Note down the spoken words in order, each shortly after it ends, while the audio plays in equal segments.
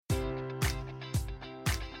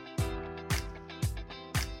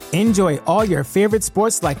Enjoy all your favorite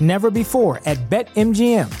sports like never before at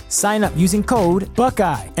BetMGM. Sign up using code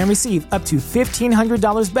Buckeye and receive up to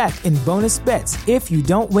 $1,500 back in bonus bets if you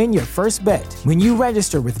don't win your first bet. When you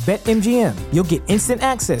register with BetMGM, you'll get instant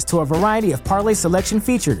access to a variety of parlay selection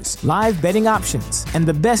features, live betting options, and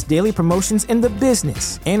the best daily promotions in the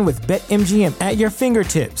business. And with BetMGM at your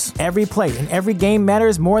fingertips, every play and every game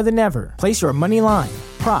matters more than ever. Place your money line,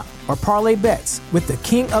 prop, or parlay bets with the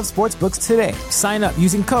king of sportsbooks today. Sign up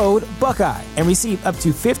using code Buckeye and receive up to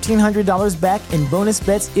 $1,500 back in bonus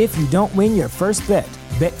bets if you don't win your first bet.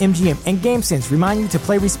 BetMGM and GameSense remind you to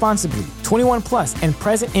play responsibly. 21 plus and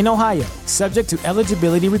present in Ohio, subject to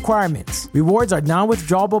eligibility requirements. Rewards are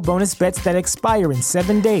non-withdrawable bonus bets that expire in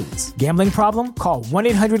 7 days. Gambling problem? Call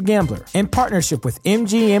 1-800-GAMBLER. In partnership with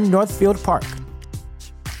MGM Northfield Park.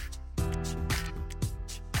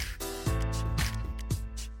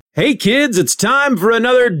 Hey kids, it's time for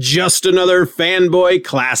Just Another Fanboy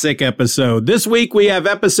Classic episode. This week we have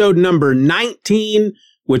episode number 19,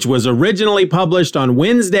 which was originally published on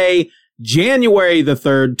Wednesday, January the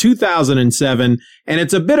 3rd, 2007. And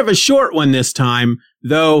it's a bit of a short one this time,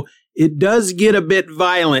 though it does get a bit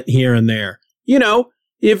violent here and there. You know,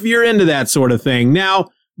 if you're into that sort of thing. Now,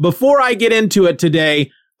 before I get into it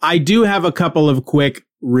today, I do have a couple of quick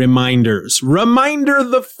reminders. Reminder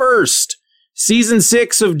the first. Season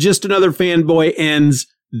 6 of Just Another Fanboy ends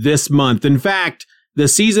this month. In fact, the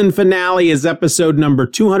season finale is episode number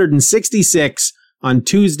 266 on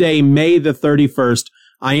Tuesday, May the 31st.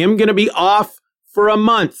 I am going to be off for a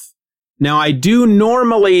month. Now, I do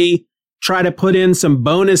normally try to put in some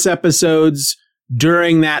bonus episodes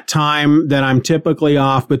during that time that I'm typically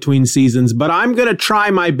off between seasons, but I'm going to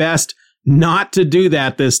try my best not to do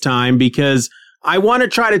that this time because I want to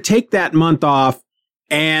try to take that month off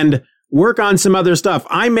and work on some other stuff.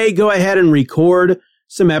 I may go ahead and record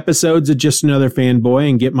some episodes of Just Another Fanboy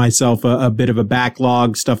and get myself a bit of a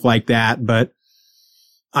backlog, stuff like that. But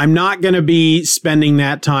I'm not going to be spending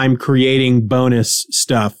that time creating bonus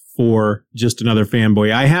stuff for Just Another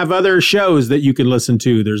Fanboy. I have other shows that you can listen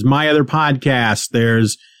to. There's my other podcast.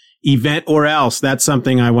 There's Event or Else. That's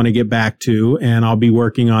something I want to get back to, and I'll be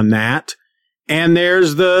working on that. And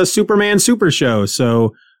there's the Superman Super Show.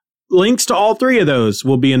 So links to all three of those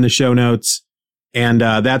will be in the show notes, and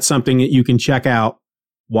that's something that you can check out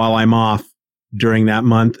while I'm off during that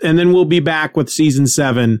month. And then we'll be back with Season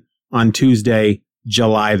 7 on Tuesday,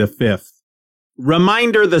 July the 5th.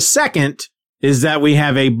 Reminder the second is that we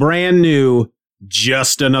have a brand new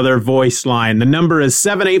Just Another voice line. The number is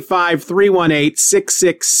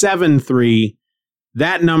 785-318-6673.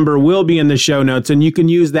 That number will be in the show notes, and you can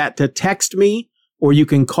use that to text me, or you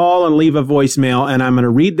can call and leave a voicemail, and I'm going to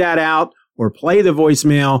read that out or play the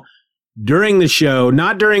voicemail during the show,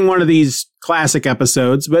 not during one of these classic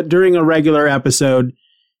episodes, but during a regular episode.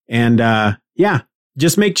 And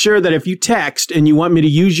just make sure that if you text and you want me to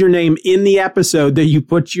use your name in the episode, that you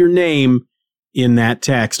put your name in that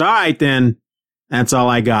text. All right, then. That's all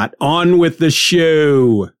I got. On with the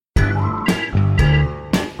show.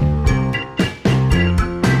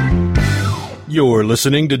 You're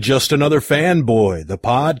listening to Just Another Fanboy, the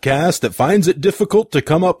podcast that finds it difficult to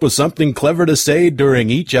come up with something clever to say during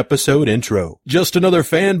each episode intro. Just Another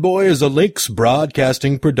Fanboy is a Lynx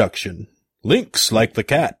Broadcasting production. Lynx like the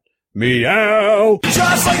cat. Meow.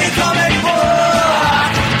 Just like a comic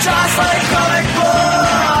book. Just like a comic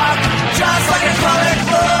book. Just like a comic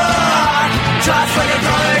book. Just like a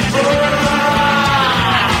comic book.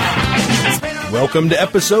 Welcome to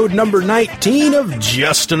episode number 19 of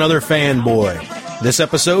Just Another Fanboy. This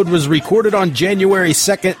episode was recorded on January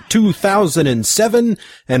 2nd, 2007,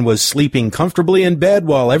 and was sleeping comfortably in bed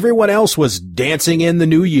while everyone else was dancing in the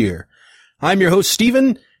new year. I'm your host,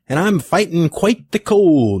 Steven, and I'm fighting quite the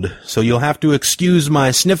cold, so you'll have to excuse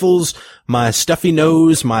my sniffles, my stuffy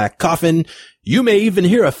nose, my coughing. You may even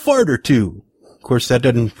hear a fart or two. Of course, that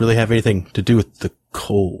doesn't really have anything to do with the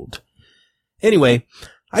cold. Anyway,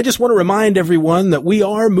 I just want to remind everyone that we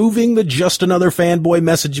are moving the Just Another Fanboy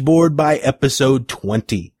message board by episode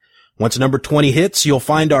 20. Once number 20 hits, you'll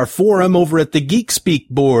find our forum over at the Geek Speak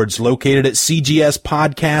boards located at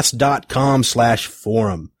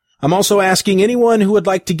cgspodcast.com/forum. I'm also asking anyone who would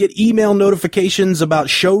like to get email notifications about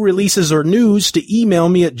show releases or news to email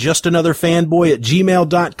me at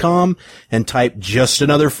justanotherfanboy@gmail.com and type Just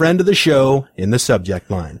Another Friend of the Show in the subject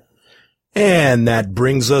line. And that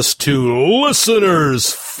brings us to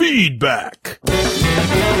listeners' feedback.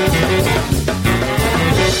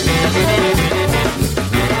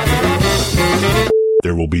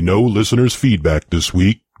 There will be no listeners' feedback this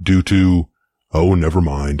week due to, oh, never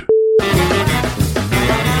mind.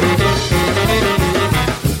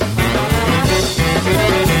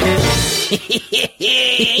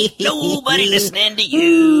 nobody listening to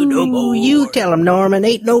you no more. You tell him, Norman.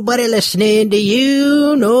 Ain't nobody listening to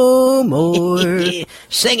you no more.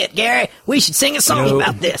 Sing it, Gary. We should sing a song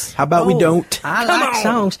about this. How about we don't? I like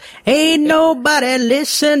songs. Ain't nobody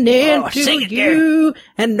listening to sing it, you.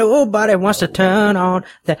 And nobody wants to turn on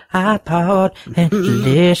the iPod and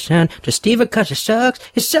listen to Steven 'cause it sucks.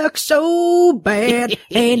 It sucks so bad.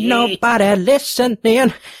 Ain't nobody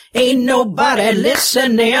listening. Ain't nobody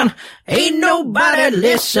listening. Ain't nobody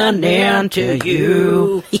listening to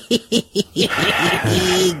you.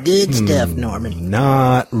 Good stuff, Norman.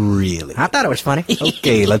 Not really. I thought it was funny.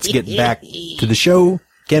 Okay, let's get back to the show.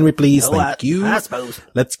 Can we please? Thank you. I suppose.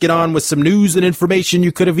 Let's get on with some news and information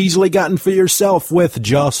you could have easily gotten for yourself with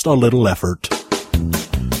just a little effort.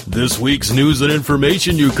 This week's news and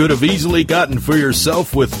information you could have easily gotten for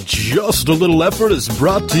yourself with just a little effort is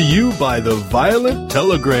brought to you by the Violent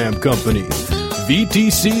Telegram Company.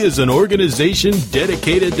 VTC is an organization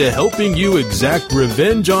dedicated to helping you exact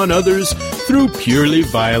revenge on others through purely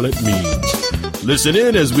violent means. Listen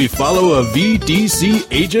in as we follow a VTC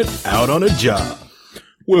agent out on a job.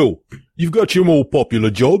 Well, you've got your more popular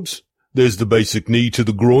jobs. There's the basic knee to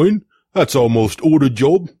the groin. That's our most ordered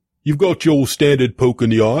job. You've got your standard poke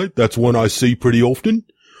in the eye. That's one I see pretty often.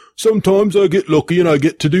 Sometimes I get lucky and I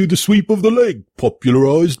get to do the sweep of the leg,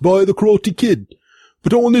 popularized by the Karate Kid.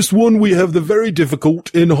 But on this one, we have the very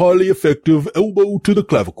difficult and highly effective elbow to the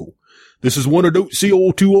clavicle. This is one I don't see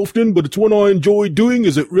all too often, but it's one I enjoy doing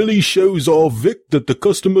as it really shows our Vic that the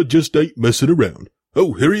customer just ain't messing around.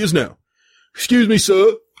 Oh, here he is now. Excuse me,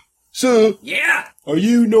 sir. Sir? Yeah? Are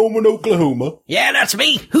you Norman, Oklahoma? Yeah, that's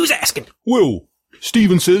me. Who's asking? Well,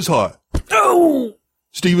 Stephen says hi. Oh!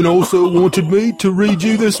 Stephen also wanted me to read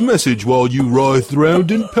you this message while you writhed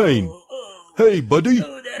around in pain. Hey, buddy,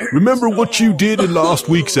 remember what you did in last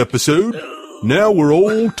week's episode? Now we're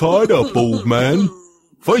all tied up, old man.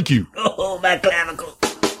 Thank you. Oh, my clavicle.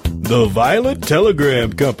 The Violent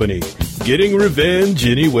Telegram Company. Getting revenge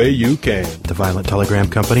any way you can. The Violent Telegram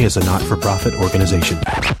Company is a not-for-profit organization.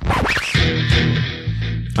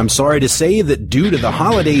 I'm sorry to say that due to the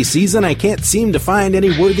holiday season, I can't seem to find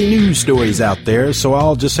any worthy news stories out there, so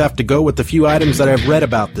I'll just have to go with the few items that I've read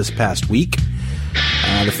about this past week.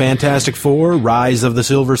 The Fantastic Four, Rise of the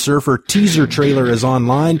Silver Surfer teaser trailer is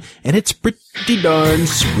online, and it's pretty darn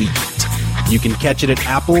sweet. You can catch it at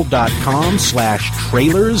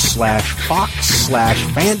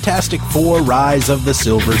apple.com/trailers/Fox/Fantastic Four Rise of the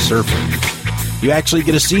Silver Surfer. You actually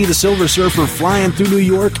get to see the Silver Surfer flying through New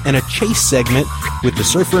York and a chase segment with the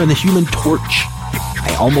Surfer and the Human Torch.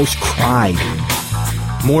 I almost cried.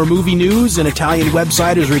 More movie news. An Italian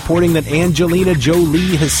website is reporting that Angelina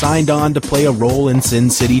Jolie has signed on to play a role in Sin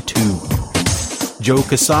City 2. Joe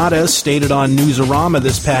Quesada stated on Newsarama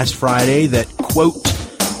this past Friday that, quote,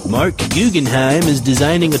 Mark Guggenheim is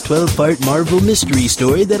designing a 12-part Marvel mystery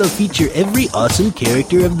story that'll feature every awesome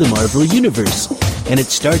character of the Marvel Universe. And it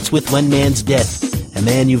starts with one man's death, a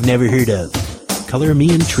man you've never heard of. Color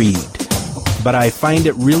me intrigued. But I find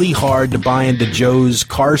it really hard to buy into Joe's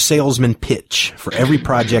car salesman pitch for every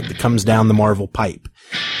project that comes down the Marvel pipe.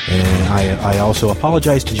 And I also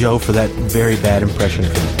apologize to Joe for that very bad impression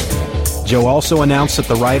of him. Joe also announced that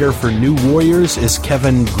the writer for New Warriors is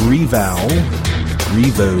Kevin Grevioux,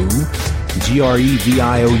 Grevioux,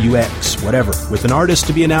 whatever, with an artist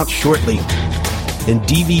to be announced shortly. In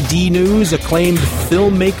DVD news, acclaimed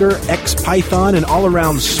filmmaker, ex-Python, and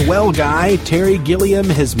all-around swell guy, Terry Gilliam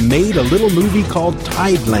has made a little movie called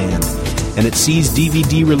Tideland, and it sees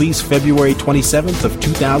DVD release February 27th of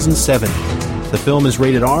 2007. The film is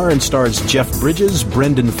rated R and stars Jeff Bridges,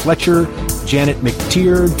 Brendan Fletcher, Janet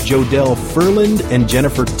McTeer, Jodelle Ferland, and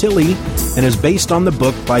Jennifer Tilly, and is based on the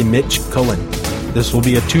book by Mitch Cullen. This will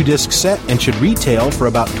be a 2-disc set and should retail for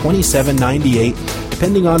about $27.98,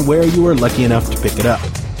 depending on where you are lucky enough to pick it up.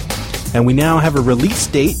 And we now have a release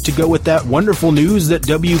date to go with that wonderful news that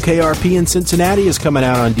WKRP in Cincinnati is coming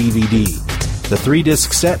out on DVD. The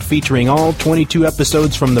 3-disc set featuring all 22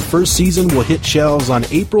 episodes from the first season will hit shelves on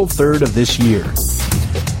April 3rd of this year.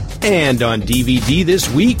 And on DVD this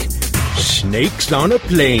week, Snakes on a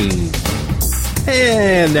Plane.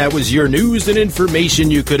 And that was your news and information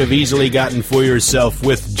you could have easily gotten for yourself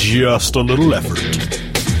with just a little effort.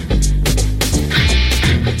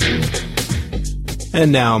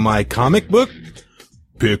 And now my comic book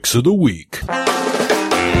picks of the week.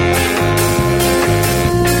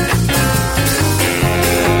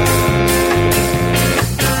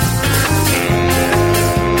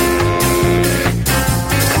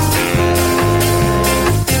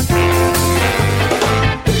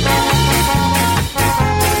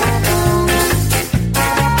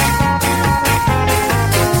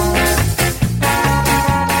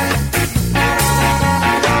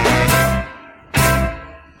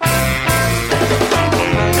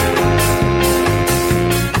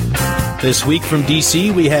 This week from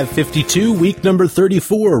DC, we have 52, week number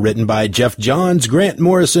 34, written by Jeff Johns, Grant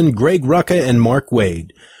Morrison, Greg Rucka, and Mark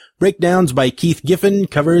Waid. Breakdowns by Keith Giffen,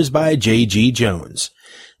 covers by J.G. Jones.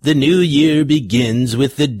 The new year begins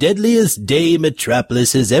with the deadliest day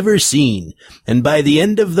Metropolis has ever seen, and by the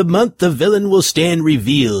end of the month the villain will stand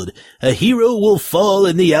revealed. A hero will fall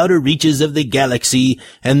in the outer reaches of the galaxy,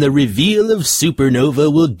 and the reveal of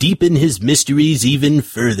Supernova will deepen his mysteries even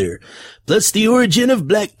further. Plus the origin of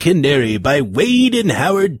Black Canary by Wade and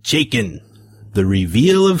Howard Chaykin. The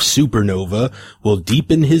reveal of Supernova will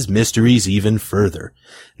deepen his mysteries even further.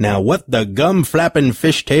 Now what the gum-flapping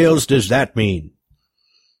fishtails does that mean?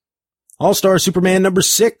 All-Star Superman number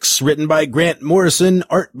 6, written by Grant Morrison,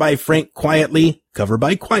 art by Frank Quietly, cover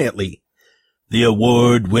by Quietly. The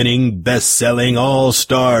award-winning, best-selling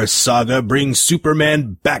All-Star Saga brings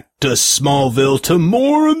Superman back to Smallville to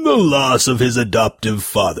mourn the loss of his adoptive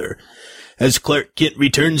father. As Clark Kent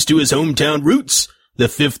returns to his hometown roots, the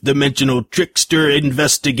fifth-dimensional trickster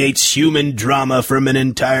investigates human drama from an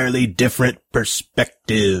entirely different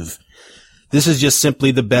perspective. This is just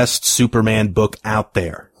simply the best Superman book out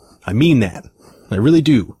there. I mean that. I really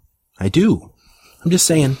do. I do. I'm just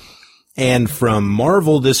saying. And from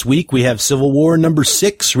Marvel this week, we have Civil War number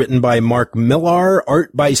 6, written by Mark Millar,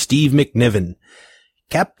 art by Steve McNiven.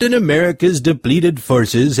 Captain America's depleted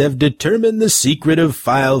forces have determined the secret of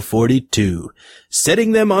File 42,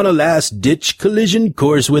 setting them on a last-ditch collision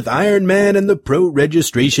course with Iron Man and the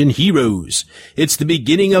pro-registration heroes. It's the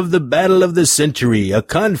beginning of the battle of the century, a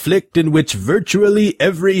conflict in which virtually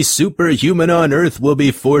every superhuman on Earth will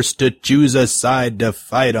be forced to choose a side to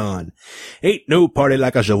fight on. Ain't no party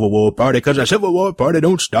like a Civil War party, 'cause a Civil War party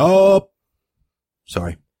don't stop.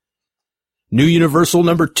 Sorry. New Universal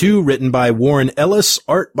number 2, written by Warren Ellis,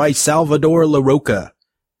 art by Salvador LaRocca.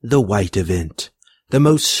 The White Event, the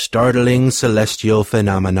most startling celestial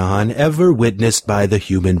phenomenon ever witnessed by the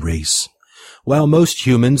human race. While most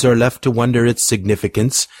humans are left to wonder its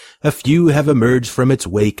significance, a few have emerged from its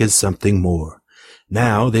wake as something more.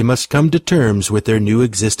 Now they must come to terms with their new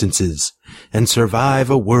existences, and survive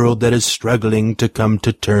a world that is struggling to come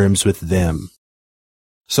to terms with them.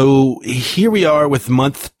 So here we are with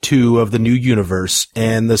month 2 of the new universe,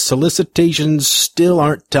 and the solicitations still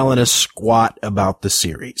aren't telling us squat about the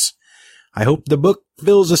series. I hope the book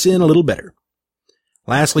fills us in a little better.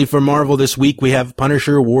 Lastly, for Marvel this week, we have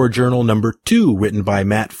Punisher War Journal number 2, written by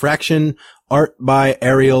Matt Fraction, art by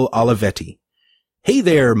Ariel Olivetti. Hey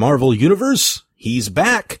there, Marvel Universe! He's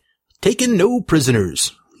back! Taking no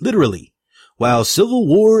prisoners. Literally. While Civil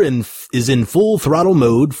War is in full throttle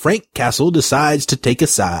mode, Frank Castle decides to take a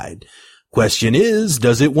side. Question is,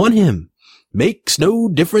 does it want him? Makes no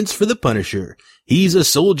difference for the Punisher. He's a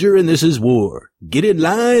soldier and this is war. Get in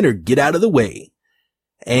line or get out of the way.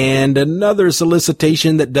 And another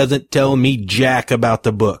solicitation that doesn't tell me jack about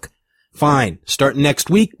the book. Fine, starting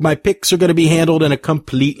next week, my picks are going to be handled in a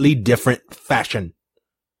completely different fashion.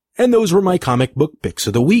 And those were my comic book picks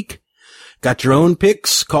of the week. Got your own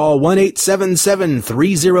picks? Call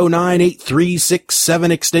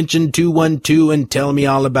 1-877-309-8367 extension 212 and tell me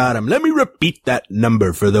all about them. Let me repeat that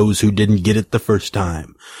number for those who didn't get it the first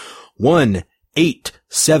time.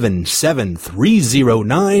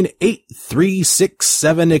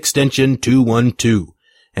 1-877-309-8367 extension 212.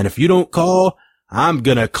 And if you don't call, I'm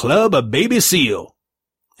gonna club a baby seal.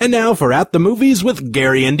 And now for At the Movies with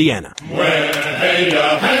Gary, Indiana.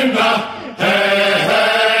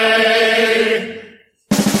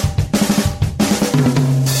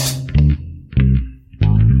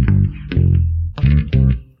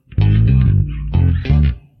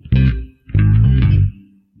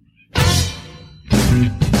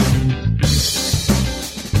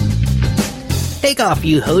 Take off,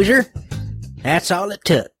 you hoser. That's all it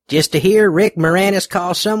took, just to hear Rick Moranis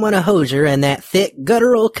call someone a hoser in that thick,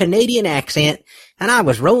 guttural Canadian accent, and I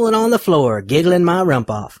was rolling on the floor, giggling my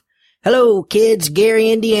rump off. Hello, kids,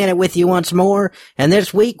 Gary, Indiana with you once more, and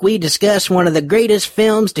this week we discuss one of the greatest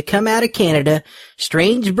films to come out of Canada,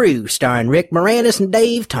 Strange Brew, starring Rick Moranis and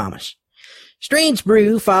Dave Thomas. Strange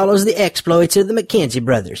Brew follows the exploits of the McKenzie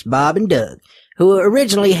brothers, Bob and Doug, who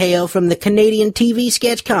originally hail from the Canadian TV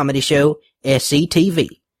sketch comedy show SCTV.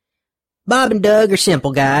 Bob and Doug are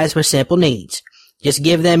simple guys with simple needs. Just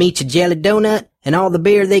give them each a jelly donut and all the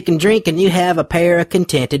beer they can drink and you have a pair of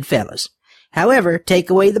contented fellas. However, take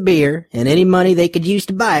away the beer and any money they could use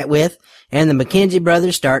to buy it with, and the McKenzie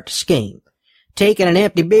brothers start to scheme. Taking an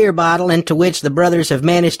empty beer bottle into which the brothers have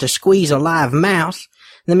managed to squeeze a live mouse,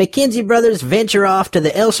 the McKenzie brothers venture off to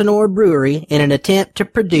the Elsinore Brewery in an attempt to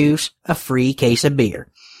produce a free case of beer.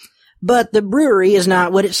 But the brewery is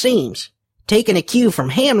not what it seems. Taking a cue from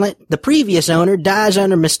Hamlet, the previous owner dies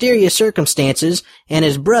under mysterious circumstances, and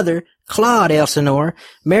his brother, Claude Elsinore,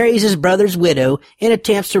 marries his brother's widow and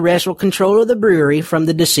attempts to wrestle control of the brewery from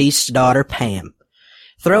the deceased's daughter, Pam.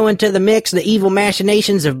 Throw into the mix the evil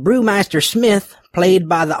machinations of Brewmeister Smith, played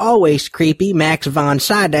by the always creepy Max von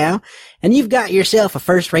Sydow, and you've got yourself a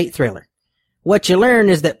first-rate thriller. What you learn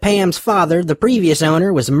is that Pam's father, the previous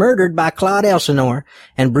owner, was murdered by Claude Elsinore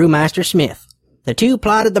and Brewmeister Smith. The two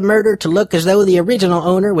plotted the murder to look as though the original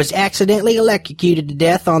owner was accidentally electrocuted to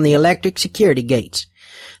death on the electric security gates.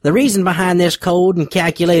 The reason behind this cold and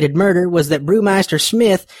calculated murder was that Brewmeister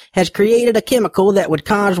Smith has created a chemical that would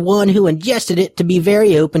cause one who ingested it to be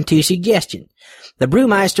very open to suggestion. The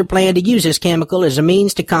Brewmeister planned to use this chemical as a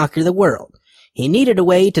means to conquer the world. He needed a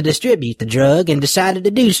way to distribute the drug and decided to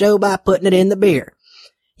do so by putting it in the beer.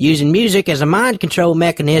 Using music as a mind control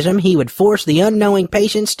mechanism, he would force the unknowing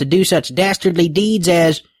patients to do such dastardly deeds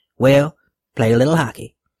as, well, play a little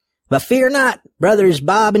hockey. But fear not, brothers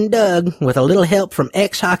Bob and Doug, with a little help from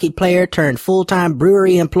ex-hockey player turned full-time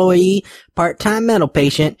brewery employee, part-time mental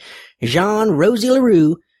patient, Jean Rosie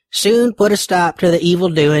LaRue, soon put a stop to the evil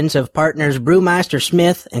doings of partners Brewmeister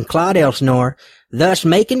Smith and Claude Elsinore, thus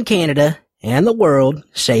making Canada and the world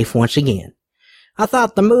safe once again. I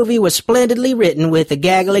thought the movie was splendidly written with a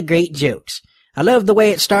gaggle of great jokes. I love the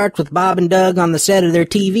way it starts with Bob and Doug on the set of their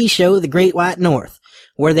TV show, The Great White North,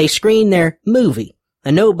 where they screen their movie,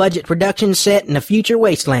 a no-budget production set in a future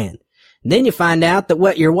wasteland. Then you find out that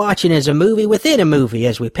what you're watching is a movie within a movie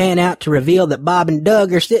as we pan out to reveal that Bob and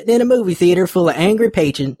Doug are sitting in a movie theater full of angry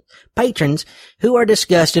patrons who are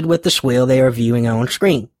disgusted with the swill they are viewing on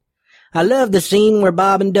screen. I love the scene where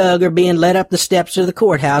Bob and Doug are being led up the steps of the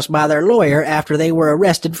courthouse by their lawyer after they were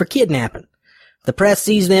arrested for kidnapping. The press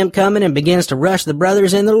sees them coming and begins to rush the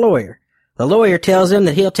brothers and the lawyer. The lawyer tells them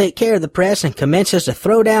that he'll take care of the press and commences to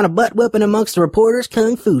throw down a butt-whooping amongst the reporters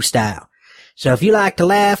kung fu style. So if you like to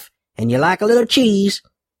laugh and you like a little cheese,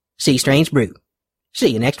 see Strange Brew. See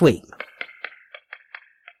you next week.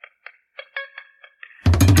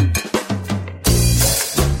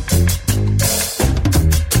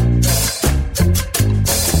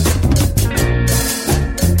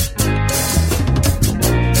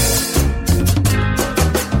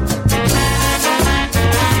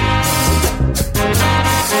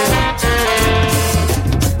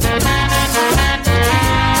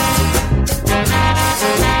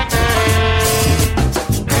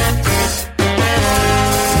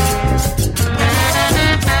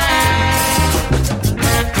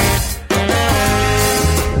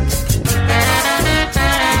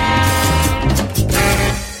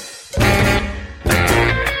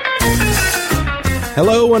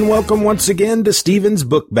 Hello and welcome once again to Steven's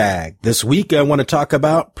Book Bag. This week I want to talk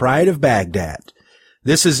about Pride of Baghdad.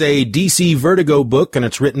 This is a DC Vertigo book and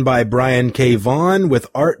it's written by Brian K. Vaughan with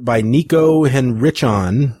art by Nico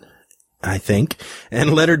Henrichon, I think,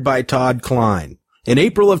 and lettered by Todd Klein. In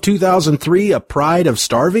April of 2003, a pride of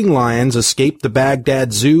starving lions escaped the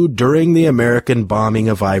Baghdad Zoo during the American bombing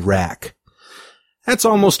of Iraq. That's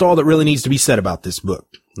almost all that really needs to be said about this book.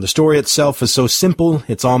 The story itself is so simple,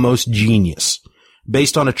 it's almost genius.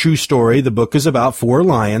 Based on a true story, the book is about 4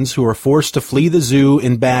 lions who are forced to flee the zoo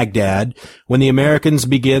in Baghdad when the Americans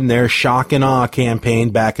begin their shock and awe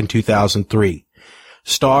campaign back in 2003.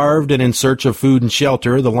 Starved and in search of food and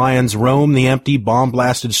shelter, the lions roam the empty,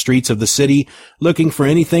 bomb-blasted streets of the city looking for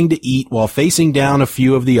anything to eat while facing down a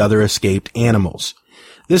few of the other escaped animals.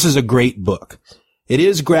 This is a great book. It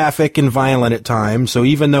is graphic and violent at times, so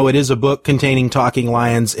even though it is a book containing talking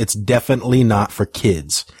lions, it's definitely not for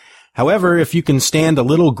kids. However, if you can stand a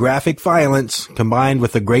little graphic violence combined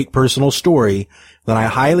with a great personal story, then I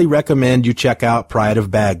highly recommend you check out Pride of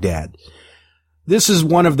Baghdad. This is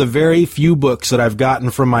one of the very few books that I've gotten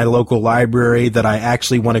from my local library that I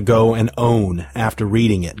actually want to go and own after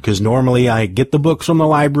reading it, because normally I get the books from the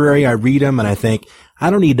library, I read them, and I think, I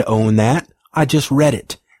don't need to own that. I just read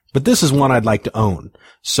it. But this is one I'd like to own.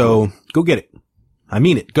 So, go get it. I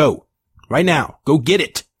mean it. Go. Right now. Go get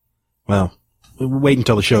it. Well, wait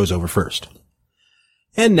until the show's over first.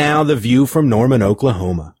 And now, The View from Norman,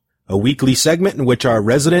 Oklahoma. A weekly segment in which our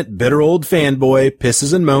resident bitter old fanboy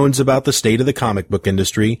pisses and moans about the state of the comic book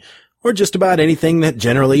industry, or just about anything that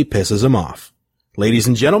generally pisses him off. Ladies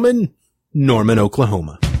and gentlemen, Norman,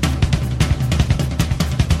 Oklahoma.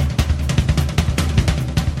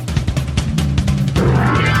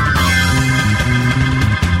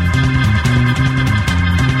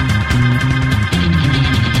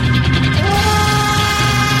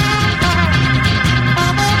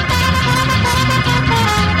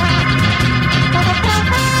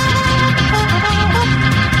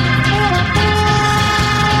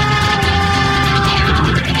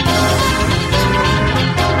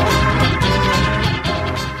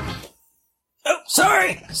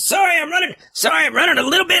 Sorry, I'm running a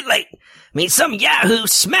little bit late. I mean, some yahoo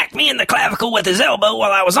smacked me in the clavicle with his elbow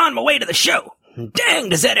while I was on my way to the show. Dang,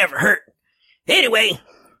 does that ever hurt. Anyway,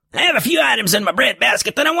 I have a few items in my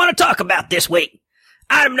breadbasket that I want to talk about this week.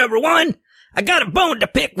 Item number 1, I got a bone to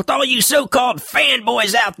pick with all you so-called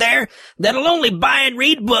fanboys out there that'll only buy and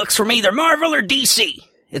read books from either Marvel or DC.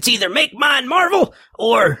 It's either make mine Marvel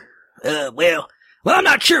or, well, I'm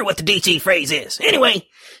not sure what the DC phrase is. Anyway,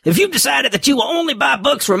 if you've decided that you will only buy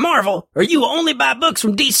books from Marvel or you will only buy books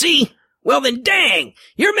from DC, well then dang,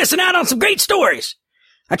 you're missing out on some great stories.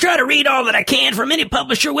 I try to read all that I can from any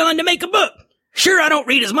publisher willing to make a book. Sure, I don't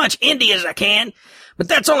read as much indie as I can, but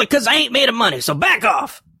that's only 'cause I ain't made of money, so back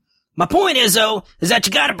off. My point is, though, is that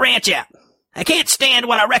you gotta branch out. I can't stand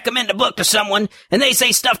when I recommend a book to someone and they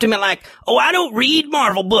say stuff to me like, oh, I don't read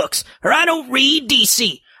Marvel books, or I don't read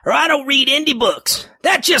DC, or I don't read indie books.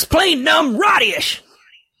 That's just plain dumb rot-ish.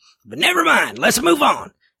 But never mind, let's move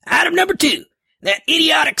on. Item number 2, that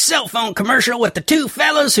idiotic cell phone commercial with the two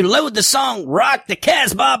fellas who load the song Rock the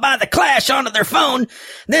Casbah by The Clash onto their phone,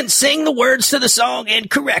 then sing the words to the song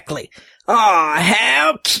incorrectly. Aw,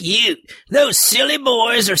 how cute. Those silly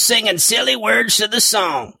boys are singing silly words to the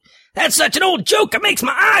song. That's such an old joke it makes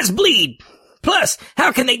my eyes bleed. Plus,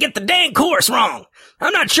 how can they get the dang chorus wrong?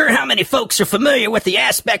 I'm not sure how many folks are familiar with the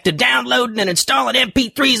aspect of downloading and installing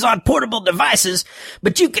MP3s on portable devices,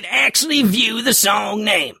 but you can actually view the song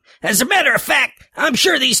name. As a matter of fact, I'm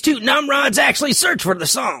sure these two numbrods actually searched for the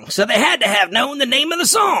song, so they had to have known the name of the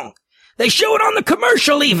song. They show it on the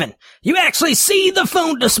commercial even. You actually see the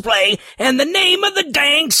phone display and the name of the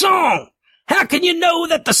dang song. How can you know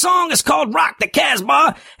that the song is called Rock the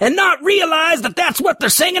Casbah and not realize that that's what they're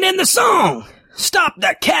singing in the song? Stop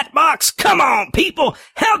the cat box. Come on, people.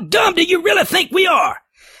 How dumb do you really think we are?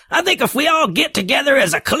 I think if we all get together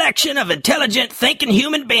as a collection of intelligent, thinking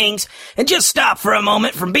human beings and just stop for a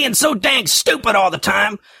moment from being so dang stupid all the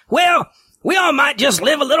time, well, we all might just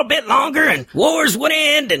live a little bit longer and wars would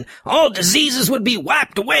end and all diseases would be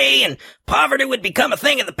wiped away and poverty would become a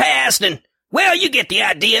thing of the past and, well, you get the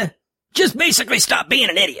idea. Just basically stop being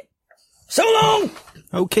an idiot. So long!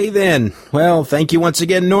 Okay then. Well, thank you once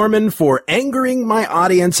again, Norman, for angering my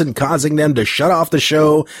audience and causing them to shut off the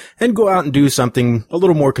show and go out and do something a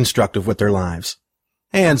little more constructive with their lives.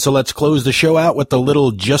 And so let's close the show out with the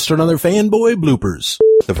little Just Another Fanboy bloopers.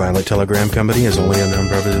 The Violet Telegram Company is only a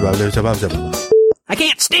number of... I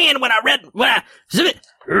can't stand when I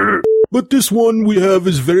But this one we have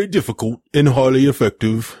is very difficult and highly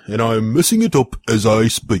effective, and I'm messing it up as I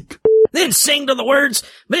speak. Then sing to the words,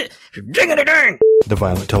 ding-a-ding. The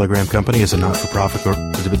Violet Telegram Company is a not-for-profit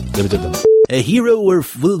a hero or...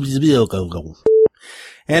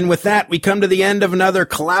 And with that, we come to the end of another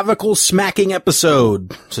clavicle smacking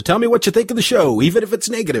episode. So tell me what you think of the show, even if it's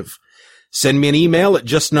negative. Send me an email at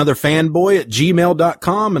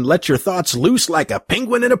justanotherfanboy@gmail.com and let your thoughts loose like a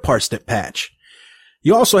penguin in a parsnip patch.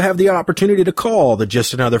 You also have the opportunity to call the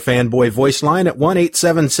Just Another Fanboy voice line at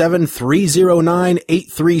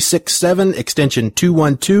 1-877-309-8367, extension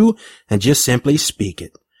 212, and just simply speak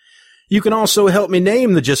it. You can also help me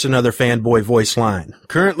name the Just Another Fanboy voice line.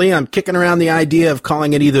 Currently, I'm kicking around the idea of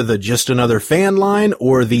calling it either the Just Another Fan line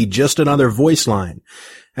or the Just Another voice line.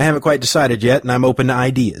 I haven't quite decided yet, and I'm open to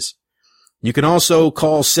ideas. You can also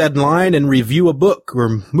call said line and review a book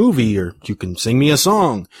or movie, or you can sing me a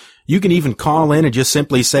song. You can even call in and just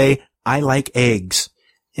simply say, I like eggs.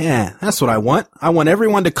 Yeah, that's what I want. I want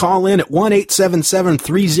everyone to call in at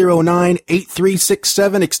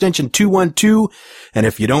 1-877-309-8367, extension 212. And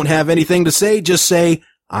if you don't have anything to say, just say,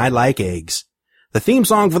 I like eggs. The theme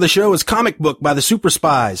song for the show is Comic Book by the Super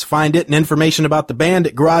Spies. Find it and information about the band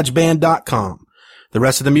at garageband.com. The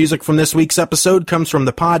rest of the music from this week's episode comes from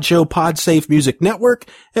the Pod Show Podsafe Music Network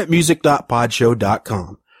at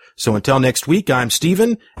music.podshow.com. So until next week, I'm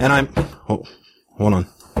Steven, and I'm... Oh, hold on.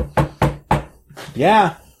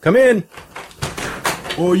 Yeah, come in.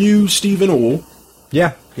 Are you Stephen Orr?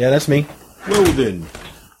 Yeah, that's me. Well then,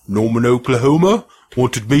 Norman, Oklahoma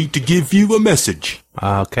wanted me to give you a message.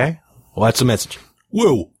 Okay. What's the message?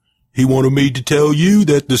 Well, he wanted me to tell you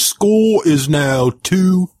that the score is now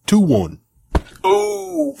 2-1.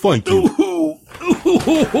 Oh, thank you. Oh,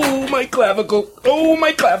 my clavicle. Oh,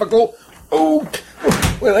 my clavicle. Oh,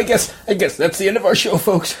 well, I guess that's the end of our show,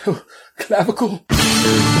 folks. Clavicle.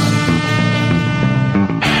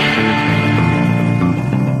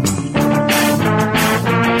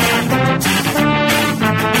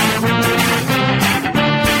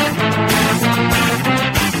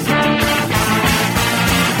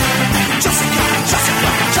 Just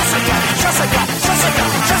like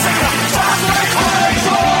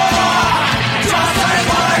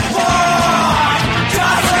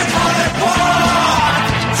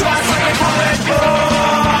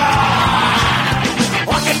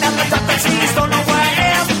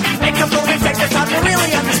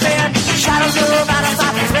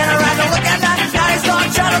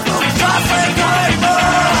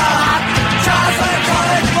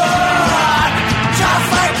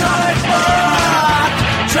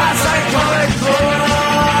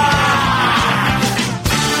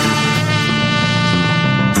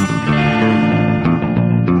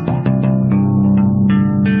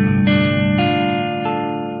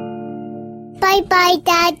Bye-bye,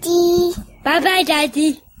 Daddy. Bye-bye,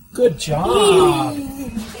 Daddy. Good job.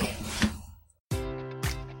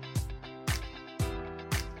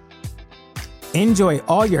 Enjoy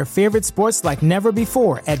all your favorite sports like never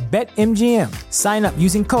before at BetMGM. Sign up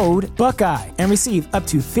using code Buckeye and receive up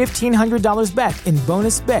to $1,500 back in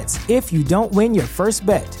bonus bets if you don't win your first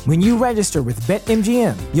bet. When you register with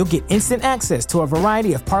BetMGM, you'll get instant access to a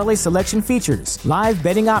variety of parlay selection features, live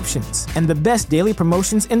betting options, and the best daily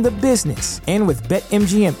promotions in the business. And with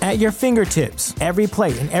BetMGM at your fingertips, every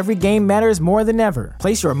play and every game matters more than ever.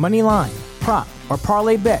 Place your money line, prop, or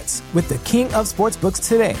parlay bets with the king of sportsbooks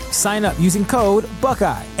today. Sign up using code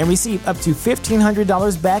Buckeye and receive up to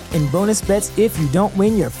 $1,500 back in bonus bets if you don't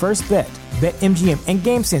win your first bet. BetMGM and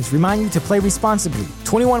GameSense remind you to play responsibly.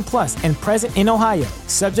 21 plus and present in Ohio,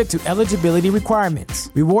 subject to eligibility requirements.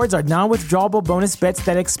 Rewards are non-withdrawable bonus bets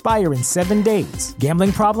that expire in 7 days.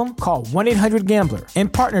 Gambling problem? Call 1-800-GAMBLER in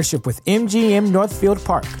partnership with MGM Northfield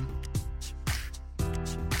Park.